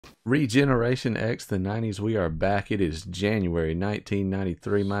ReGeneration X, the 90s, we are back. It is January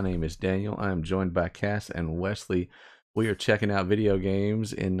 1993. My name is Daniel. I am joined by Cass and Wesley. We are checking out video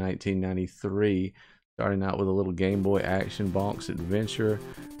games in 1993, starting out with a little Game Boy Action Bonk's Adventure.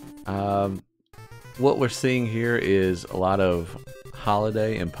 What we're seeing here is a lot of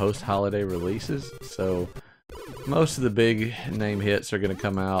holiday and post-holiday releases. So most of the big name hits are going to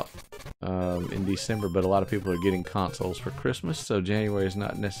come out in December, but a lot of people are getting consoles for Christmas, so January is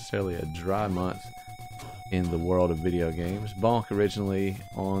not necessarily a dry month in the world of video games. Bonk originally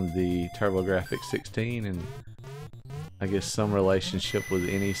on the TurboGrafx 16, and I guess some relationship with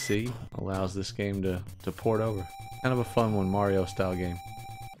NEC allows this game to port over. Kind of a fun one, Mario style game.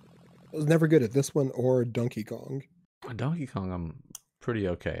 I was never good at this one or Donkey Kong. Donkey Kong I'm pretty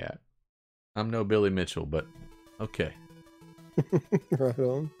okay at. I'm no Billy Mitchell, but okay. Right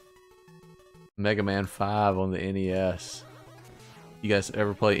on. Mega Man 5 on the NES. You guys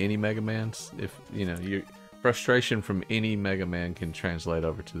ever play any Mega Mans? If you know, your frustration from any Mega Man can translate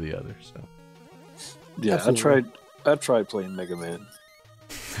over to the other. So yeah, absolutely. I tried playing Mega Man.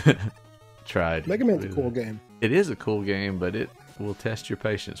 Tried. Mega Man's a cool game. It is a cool game, but it will test your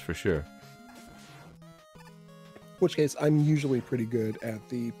patience for sure. In which case, I'm usually pretty good at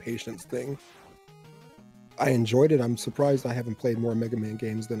the patience thing. I enjoyed it. I'm surprised I haven't played more Mega Man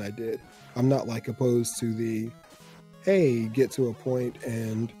games than I did. I'm not like opposed to the, hey, get to a point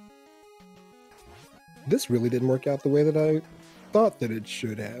and this really didn't work out the way that I thought that it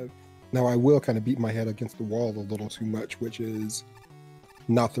should have. Now I will kind of beat my head against the wall a little too much, which is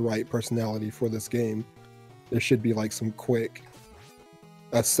not the right personality for this game. There should be like some quick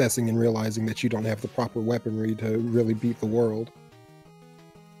assessing and realizing that you don't have the proper weaponry to really beat the world,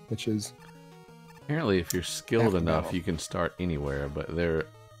 which is... Apparently, if you're skilled enough, you can start anywhere, but there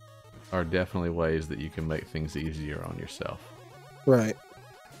are definitely ways that you can make things easier on yourself. Right.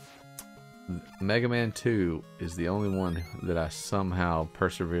 Mega Man 2 is the only one that I somehow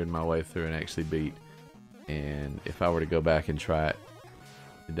persevered my way through and actually beat. And if I were to go back and try it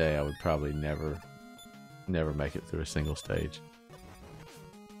today, I would probably never make it through a single stage.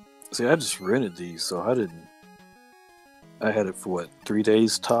 See, I just rented these, so I had it for what, 3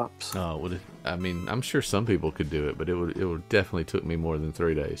 days tops? Oh, I mean, I'm sure some people could do it, but it would definitely took me more than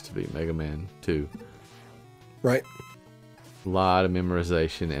 3 days to beat Mega Man 2. Right. A lot of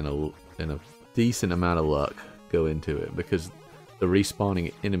memorization and a decent amount of luck go into it, because the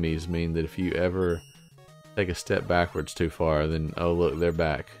respawning enemies mean that if you ever take a step backwards too far, then oh look, they're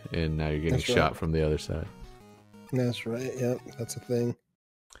back, and now you're getting shot from the other side. That's right. Yep, that's a thing.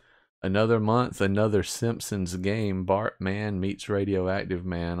 Another month, another Simpsons game. Bart Man meets Radioactive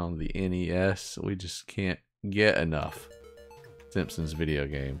Man on the NES. We just can't get enough Simpsons video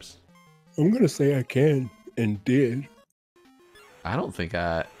games. I'm gonna say I can and did. I don't think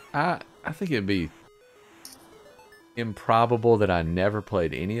I think it'd be improbable that I never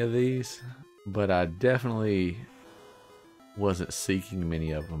played any of these, but I definitely wasn't seeking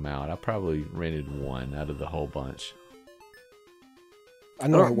many of them out. I probably rented one out of the whole bunch. I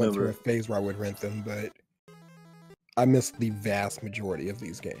know I went through a phase where I would rent them, but I missed the vast majority of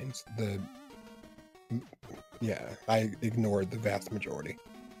these games. I ignored the vast majority.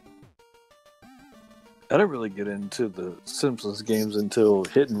 I didn't really get into the Simpsons games until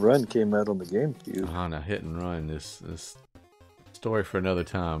Hit and Run came out on the GameCube. Oh, no, Hit and Run is story for another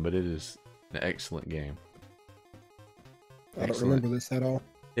time, but it is an excellent game. I don't remember this at all.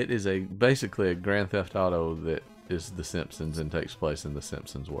 It is basically a Grand Theft Auto that is The Simpsons and takes place in the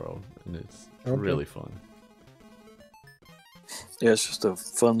Simpsons world, and it's really fun. Yeah, it's just a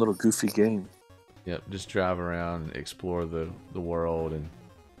fun little goofy game. Yep, just drive around and explore the world and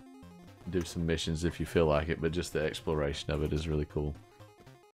do some missions if you feel like it, but just the exploration of it is really cool.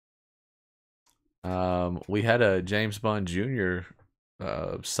 We had a James Bond Jr.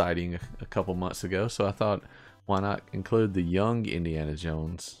 Sighting a couple months ago, so I thought, why not include the young Indiana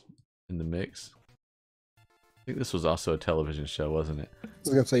Jones in the mix? I think this was also a television show, wasn't it? I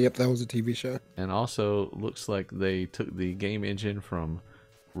was going to say, yep, that was a TV show. And also, looks like they took the game engine from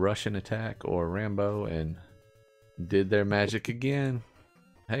Russian Attack or Rambo and did their magic again.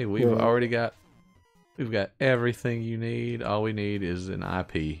 Hey, we've got everything you need. All we need is an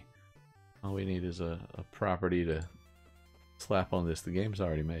IP. All we need is a property to slap on this. The game's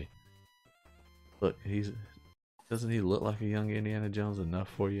already made. Look, doesn't he look like a young Indiana Jones enough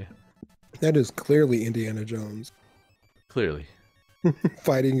for you? That is clearly Indiana Jones. Clearly.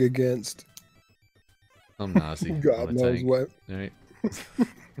 Fighting against some Nazi. God knows tank. What. Right?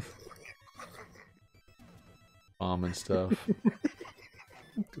 Bomb and stuff.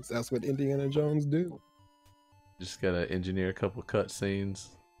 Because that's what Indiana Jones do. Just gotta engineer a couple cutscenes.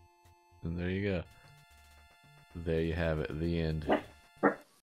 And there you go. There you have it, the end.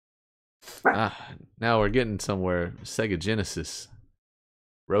 Now we're getting somewhere. Sega Genesis.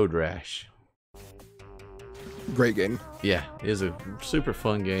 Road Rash. Great game. Yeah, it is a super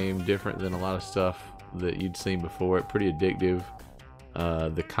fun game, different than a lot of stuff that you'd seen before. Pretty addictive.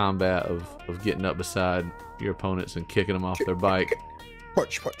 The combat of getting up beside your opponents and kicking them off their bike.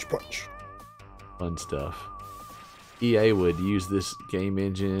 Punch, punch, punch. Fun stuff. EA would use this game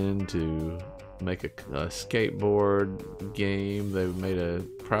engine to make a skateboard game. They made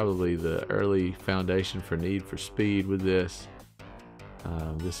probably the early foundation for Need for Speed with this.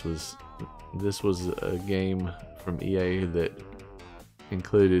 This was a game from EA that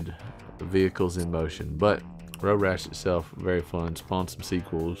included vehicles in motion, but Road Rash itself, very fun. Spawned some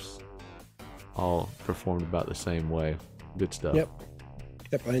sequels, all performed about the same way. Good stuff. Yep,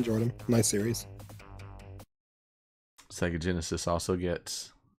 I enjoyed them. Nice series. Sega Genesis also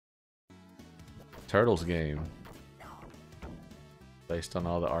gets Turtles game. Based on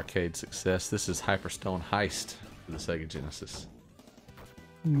all the arcade success. This is Hyperstone Heist for the Sega Genesis.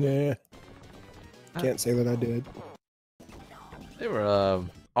 Nah. Can't say that I did. They were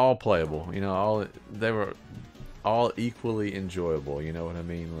all playable, you know, they were all equally enjoyable, you know what I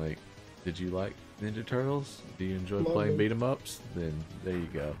mean? Like, did you like Ninja Turtles? Do you enjoy playing beat 'em ups? Then there you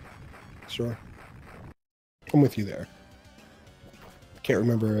go. Sure. I'm with you there. Can't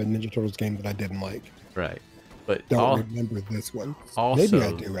remember a Ninja Turtles game that I didn't like. Right. But don't remember this one. Also, maybe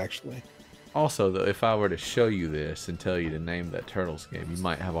I do actually. Also, though, if I were to show you this and tell you to name that Turtles game, you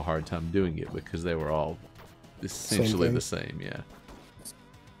might have a hard time doing it because they were all essentially the same, yeah.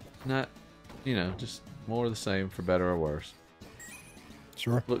 Not, you know, just more of the same for better or worse.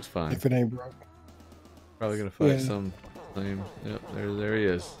 Sure. Looks fine. If it ain't broke. Probably gonna fight some same. Yep, there he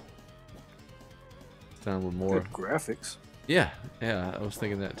is. This time with more good graphics. Yeah, I was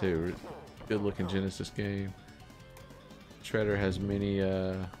thinking that too. Good looking Genesis game. Shredder has many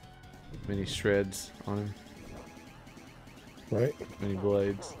shreds on him. Right. Many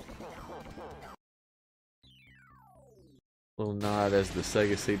blades. Little nod as the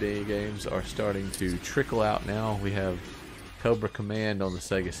Sega CD games are starting to trickle out now. We have Cobra Command on the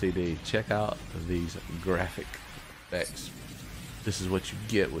Sega CD. Check out these graphic effects. This is what you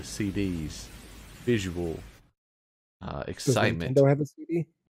get with CDs. Visual excitement. Does Nintendo have a CD?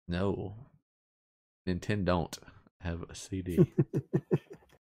 No. Nintendo don't have a CD.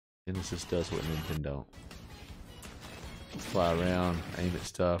 Genesis does what Nintendo don't. Fly around, aim at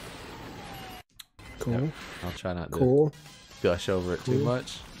stuff. Cool. Yep. I'll try not to gush over it too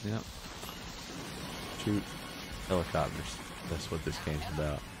much. Yep. Shoot helicopters. That's what this game's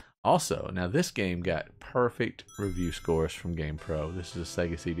about. Also, now this game got perfect review scores from GamePro. This is a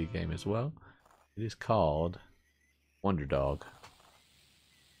Sega CD game as well. It is called Wonder Dog.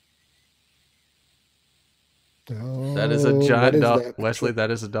 Oh, that is a giant dog. Wesley,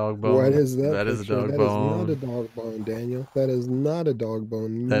 that is a dog bone. What is that? That is a dog bone. That is not a dog bone, Daniel. That is not a dog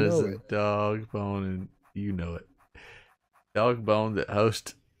bone. That is a dog bone, and you know it. Dog bone that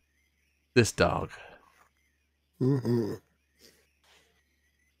hosts this dog. Mm-hmm.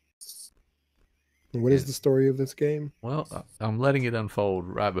 What is the story of this game? Well, I'm letting it unfold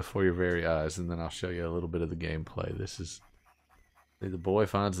right before your very eyes, and then I'll show you a little bit of the gameplay. This is the boy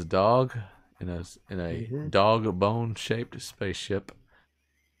finds a dog in a dog bone shaped spaceship.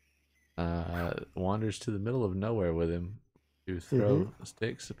 Wanders to the middle of nowhere with him to throw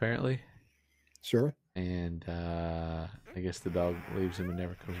sticks, apparently. Sure. And I guess the dog leaves him and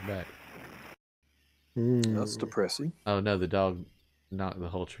never comes back. That's depressing. Oh no, the dog knocked the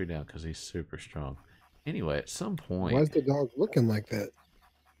whole tree down because he's super strong. Anyway, at some point, why is the dog looking like that?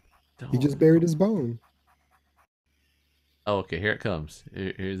 He just buried his bone. Oh, okay, here it comes.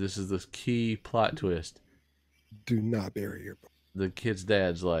 Here, this is the key plot twist. Do not bury your bone. The kid's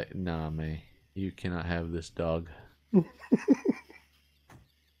dad's like, nah, man, you cannot have this dog. But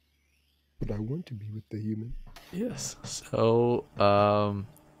I want to be with the human. Yes. So,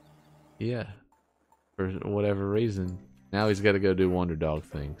 yeah, for whatever reason, now he's got to go do Wonder Dog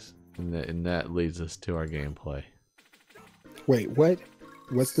things, and that leads us to our gameplay. Wait, what?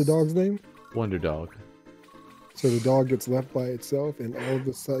 What's the dog's name? Wonder Dog. So the dog gets left by itself, and all of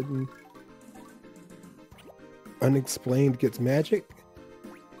a sudden, unexplained gets magic?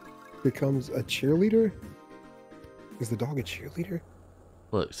 Becomes a cheerleader? Is the dog a cheerleader?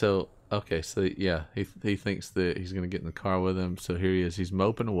 Look, so okay, so yeah, he thinks that he's gonna get in the car with him. So here he is. He's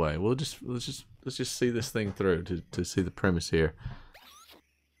moping away. Let's just see this thing through to see the premise here.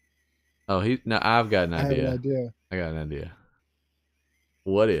 Oh, I've got an idea. I got an idea.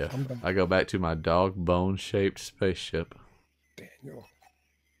 What if I go back to my dog bone shaped spaceship? Daniel.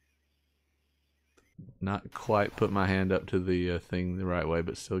 not quite put my hand up to the thing the right way,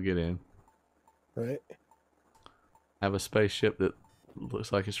 but still get in. Right. Have a spaceship that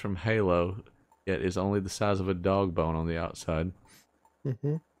looks like it's from Halo, yet is only the size of a dog bone on the outside.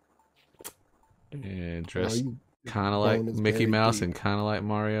 Mm-hmm. And dress you kind of like bone is Mickey very Mouse deep. and kind of like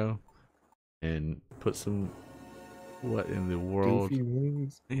Mario. And put some... What in the world? Goofy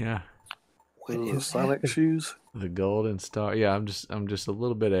wings. Yeah. What Those are is Sonic that? shoes. The golden star. Yeah, I'm just a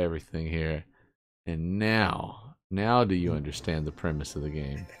little bit of everything here. And now do you understand the premise of the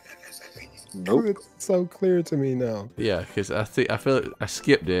game? Nope. It's so clear to me now. Yeah, because I feel like I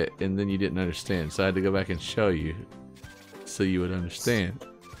skipped it and then you didn't understand, so I had to go back and show you, so you would understand.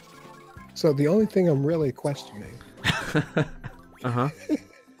 So the only thing I'm really questioning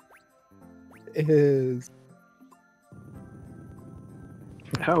is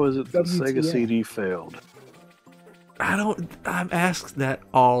How is it the Sega WTF? CD failed? I'm asked that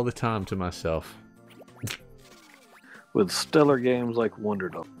all the time to myself. With stellar games like Wonder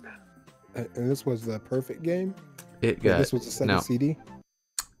Dog. and this was the perfect game. It got This was a Sega CD.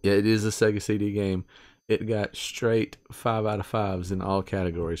 Yeah, it is a Sega CD game. It got straight 5 out of 5s in all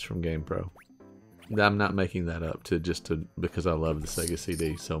categories from GamePro. I'm not making that up because I love the Sega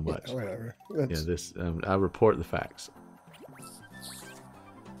CD so much. Yeah, whatever. I report the facts.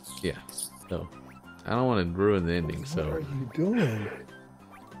 Yeah, so I don't want to ruin the ending. What are So, you doing?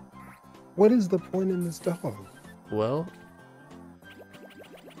 What is the point in this dog? well,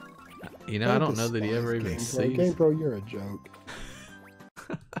 I don't know that he ever even sees. GamePro, you're a joke.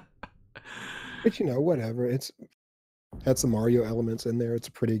 But whatever. It's had some Mario elements in there. It's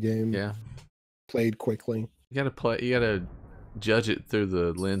a pretty game. Yeah, Played quickly. you gotta judge it through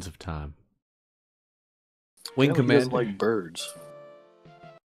the lens of time. Wing He doesn't Commander. like birds.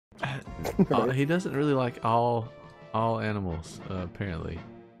 He doesn't really like all animals, apparently.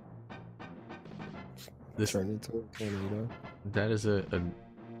 This Turned into a tornado. that is a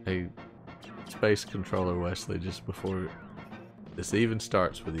space controller, Wesley. Just before this even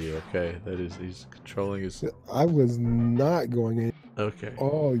starts with you, okay? He's controlling his. I was not going in. Okay.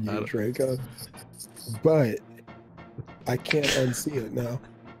 Oh, you DRackow. But I can't unsee it now.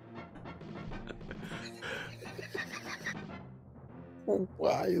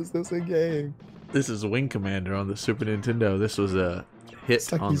 Why is this a game? This is Wing Commander on the Super Nintendo. This was a hit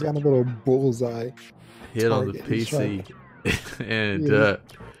It's like on he's the got a little bullseye. hit on the target he's PC, and Yeah.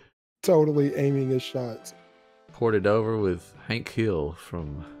 Totally aiming his shots. ported over with Hank Hill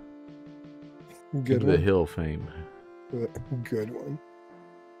from Good the one. Hill fame. Good one.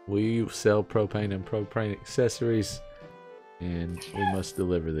 We sell propane and propane accessories, and we must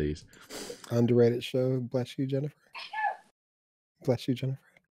deliver these. Underrated show. Bless you, Jennifer. Bless you, Jennifer.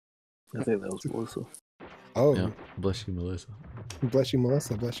 I think that was Melissa. Oh, Yeah, bless you, Melissa. bless you,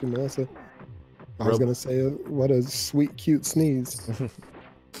 Melissa. Bless you, Melissa. I was Rub- gonna say, what a sweet, cute sneeze.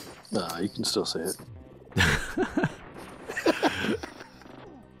 Nah, you can still say it.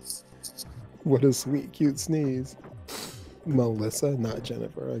 What a sweet, cute sneeze. Melissa, not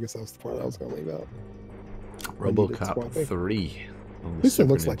Jennifer. I guess that was the part I was gonna leave out. RoboCop swapping. 3. On the At least it Super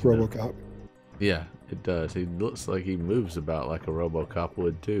looks like Nintendo. RoboCop. Yeah, it does. He looks like he moves about like a RoboCop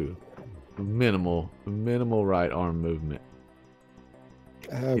would too. Minimal right arm movement.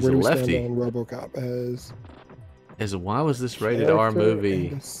 Where He's do a we lefty. stand on RoboCop as Why was this rated R character in movie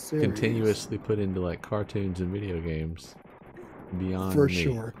the series? continuously put into like cartoons and video games? Beyond For me.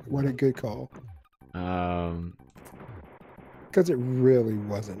 sure. What a good call. Um, Because it really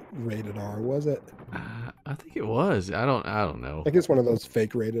wasn't rated R, was it? I think it was. I don't know. Like it's one of those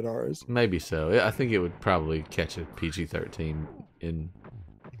fake rated Rs. Maybe so. I think it would probably catch a PG-13 in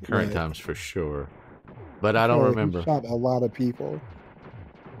current Right. times for sure. But I don't He remember. shot a lot of people.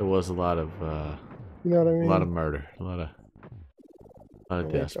 There was a lot of You know what I mean? a lot of murder, a lot of Like,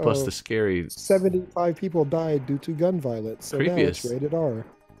 deaths. Plus oh, the scary 75 people died due to gun violence. So now it's Creepiest. rated R.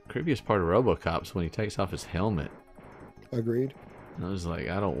 creepiest part of RoboCop's when he takes off his helmet. Agreed. And I was like,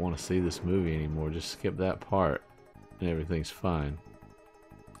 I don't want to see this movie anymore. Just skip that part, and everything's fine.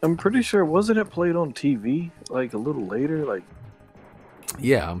 I'm pretty sure, wasn't it played on TV like a little later? Like,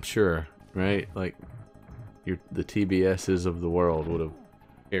 Yeah, I'm sure, right? Like, the TBSs of the world would have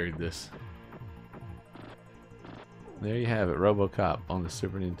carried this. There you have it, RoboCop on the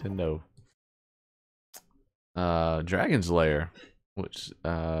Super Nintendo. Dragon's Lair, which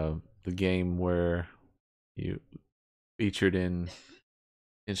the game where you featured in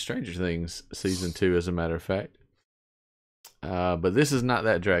Stranger Things season 2, as a matter of fact. But this is not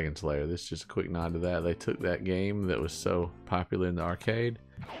that Dragon's Lair. This is just a quick nod to that. They took that game that was so popular in the arcade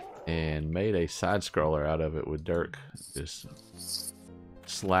and made a side scroller out of it with Dirk just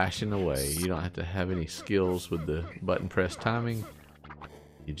slashing away. You don't have to have any skills with the button press timing.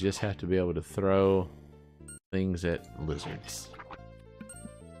 You just have to be able to throw things at lizards.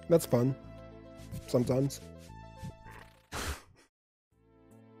 That's fun. Sometimes.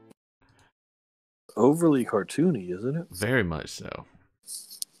 Overly cartoony, isn't it? Very much so.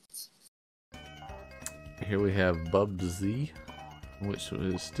 Here we have Bubsy, which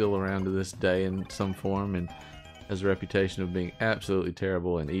is still around to this day in some form and has a reputation of being absolutely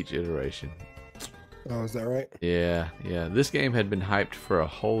terrible in each iteration. Oh, is that right? Yeah. This game had been hyped for a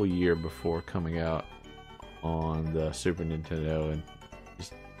whole year before coming out on the Super Nintendo and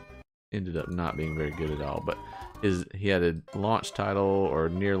just ended up not being very good at all. But he had a launch title or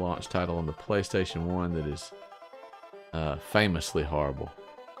near launch title on the PlayStation 1 that is famously horrible.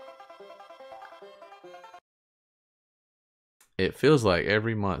 It feels like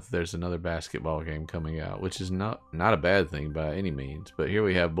every month there's another basketball game coming out, which is not a bad thing by any means. But here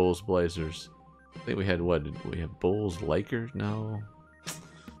we have Bulls Blazers. I think we had what? Did we have Bulls Lakers? No.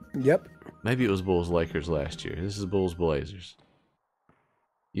 Yep. Maybe it was Bulls Lakers last year. This is Bulls Blazers.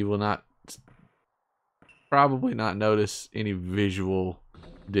 You will probably not notice any visual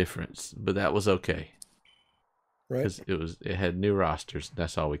difference, but that was okay. Right. Because it had new rosters.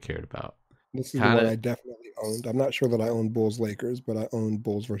 That's all we cared about. This is the one I definitely owned. I'm not sure that I owned Bulls Lakers, but I owned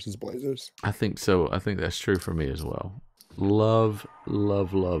Bulls versus Blazers. I think so. I think that's true for me as well. Love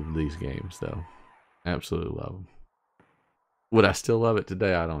these games, though. Absolutely love them. Would I still love it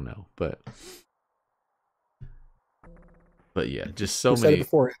today? I don't know, but yeah, just so many. You said it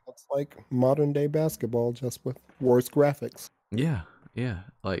before. It looks like modern day basketball, just with worse graphics. Yeah,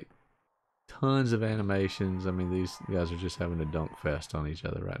 like tons of animations. I mean, these guys are just having a dunk fest on each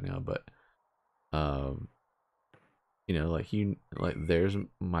other right now, but. You know, like there's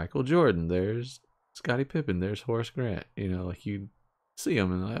Michael Jordan, there's Scottie Pippen, there's Horace Grant. You know, like you see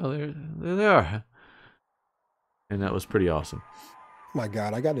them and like, oh, there they are, and that was pretty awesome. My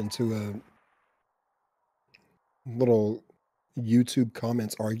God, I got into a little YouTube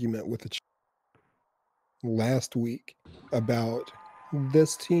comments argument with last week about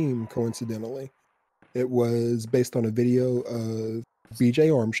this team. Coincidentally, it was based on a video of B.J.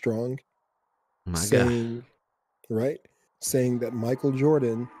 Armstrong. Saying that Michael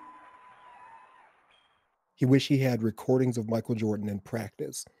Jordan, he wished he had recordings of Michael Jordan in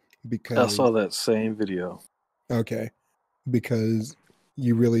practice because I saw that same video. Okay, because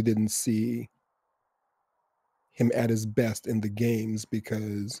you really didn't see him at his best in the games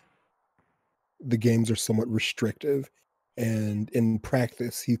because the games are somewhat restrictive, and in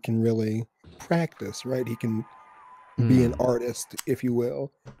practice he can really practice, right? He can be an artist, if you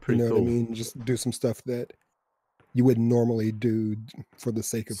will. Pretty cool. What I mean? Just do some stuff that you wouldn't normally do for the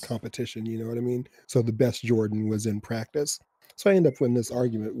sake of competition, you know what I mean? So the best Jordan was in practice. So I end up with this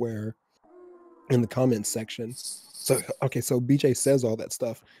argument where in the comments section, so BJ says all that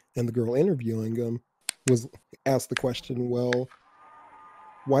stuff, and the girl interviewing him was asked the question, well,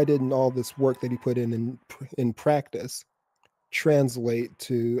 why didn't all this work that he put in practice translate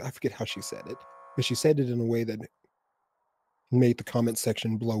to, I forget how she said it, but she said it in a way that made the comment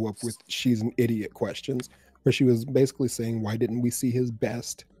section blow up with "she's an idiot" questions, where she was basically saying, why didn't we see his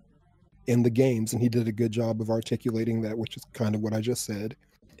best in the games? And he did a good job of articulating that, which is kind of what I just said.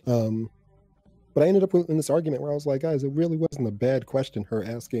 But I ended up in this argument where I was like, guys, it really wasn't a bad question, her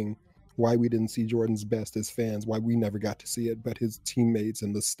asking why we didn't see Jordan's best as fans, why we never got to see it, but his teammates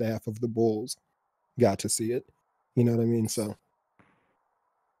and the staff of the Bulls got to see it. You know what I mean? So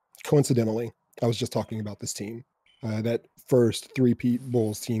coincidentally, I was just talking about this team. That first three-peat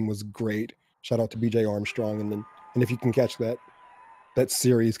Bulls team was great. Shout out to B.J. Armstrong, and if you can catch that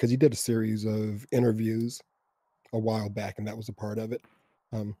series, because he did a series of interviews a while back, and that was a part of it.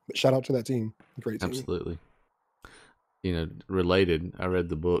 But shout out to that team, great team. Absolutely. You know, related, I read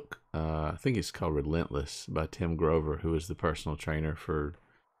the book. I think it's called Relentless by Tim Grover, who was the personal trainer for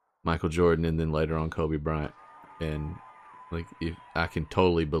Michael Jordan, and then later on Kobe Bryant. And like, I can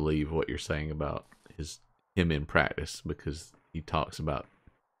totally believe what you're saying about him in practice, because he talks about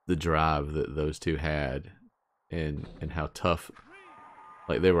the drive that those two had and how tough,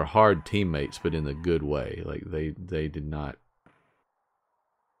 like they were hard teammates, but in a good way. Like they did not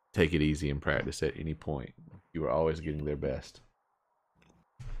take it easy in practice at any point. You were always getting their best.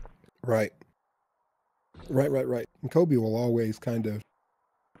 Right. And Kobe will always kind of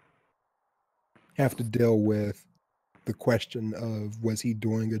have to deal with the question of, was he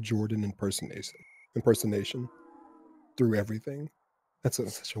doing a Jordan impersonation through everything? That's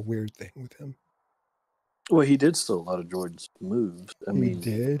such a weird thing with him. Well, he did steal a lot of Jordan's moves. I He mean,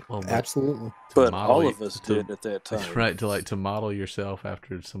 did. Well, Absolutely. but model all you- of us to- did at that time. Right, to model yourself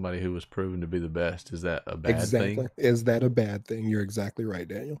after somebody who was proven to be the best. Is that a bad Exactly. thing? Is that a bad thing? You're exactly right,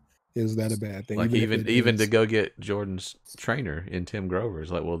 Daniel. Is that a bad thing? Like if it even to is- go get Jordan's trainer in Tim Grover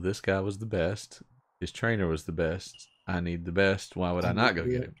is like, well, this guy was the best. His trainer was the best. I need the best. Why would I not go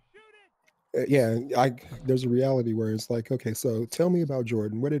get him? Yeah, there's a reality where it's like, okay, so tell me about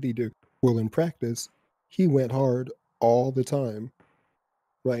Jordan. What did he do? Well, in practice, he went hard all the time.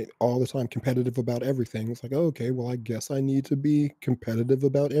 Right, all the time, competitive about everything. It's like, okay, well, I guess I need to be competitive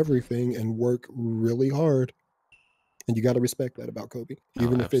about everything and work really hard. And you got to respect that about Kobe, Oh,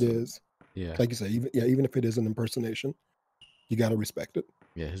 even if it absolutely. is, Yeah, like you say, even if it is an impersonation, you got to respect it.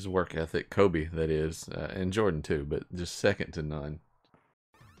 yeah, his work ethic, Kobe, that is, and Jordan too, but just second to none.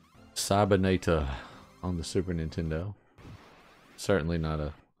 Cybernator on the Super Nintendo. Certainly not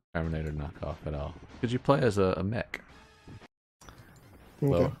a Terminator knockoff at all. Could you play as a mech?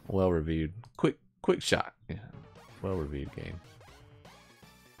 Okay. Well reviewed. Quick shot. Yeah. Well reviewed game.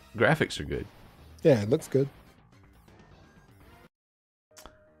 Graphics are good. Yeah, it looks good.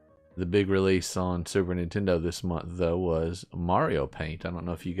 The big release on Super Nintendo this month though was Mario Paint. I don't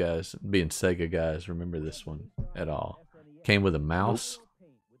know if you guys, being Sega guys, remember this one at all. Came with a mouse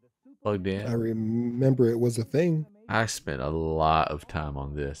plugged in. I remember it was a thing. I spent a lot of time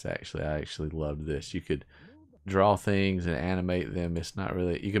on this actually. I actually loved this. You could draw things and animate them. It's not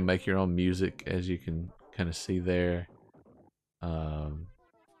really, you can make your own music, as you can kind of see there.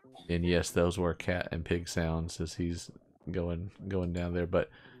 And yes, those were cat and pig sounds as he's going down there. But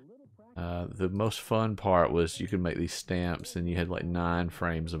the most fun part was you could make these stamps, and you had like 9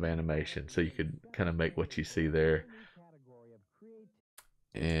 frames of animation, so you could kind of make what you see there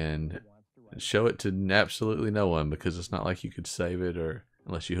and show it to absolutely no one, because it's not like you could save it, or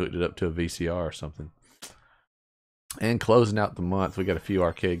unless you hooked it up to a VCR or something. And closing out the month, we got a few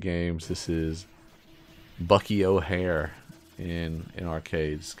arcade games. This is Bucky O'Hare in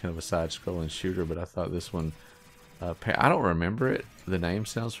arcades, kind of a side-scrolling shooter, but I thought this one, I don't remember it. The name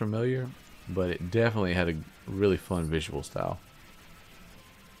sounds familiar, but it definitely had a really fun visual style.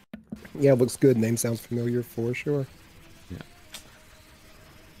 Yeah, it looks good. Name sounds familiar for sure.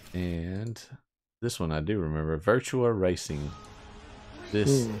 And this one I do remember, Virtua Racing.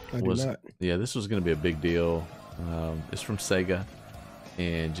 This I do was, not. yeah, this was going to be a big deal. It's from Sega,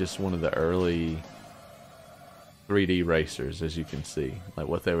 and just one of the early 3D racers, as you can see. Like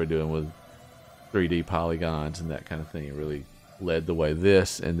what they were doing with 3D polygons and that kind of thing, it really led the way.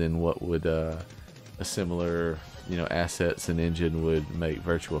 This, and then what would a similar, assets and engine would make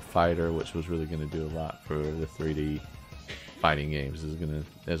Virtua Fighter, which was really going to do a lot for the 3D fighting games. Is going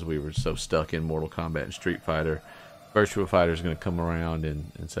to, as we were so stuck in Mortal Kombat and Street Fighter, Virtua Fighter is going to come around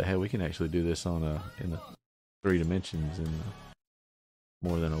and say, hey, we can actually do this in the 3 dimensions and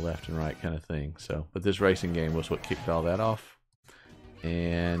more than a left and right kind of thing. So, but this racing game was what kicked all that off.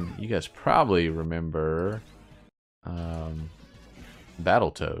 And you guys probably remember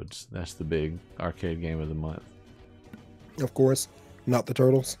Battletoads. That's the big arcade game of the month. Of course, not the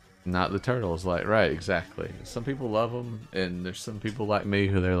Turtles. Not the Turtles, right, exactly. Some people love them, and there's some people like me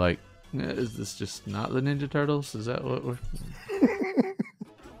who they're like, is this just not the Ninja Turtles? Is that what we're...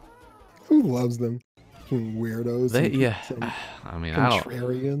 Who loves them? Some weirdos. I mean, I don't...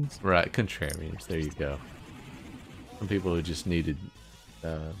 Contrarians. Right, contrarians, there you go. Some people who just needed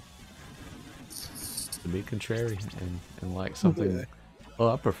to be contrary and like something... Yeah. Well,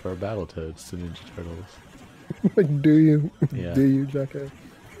 I prefer Battletoads to Ninja Turtles. Like, do you? Yeah. Do you, Jacko?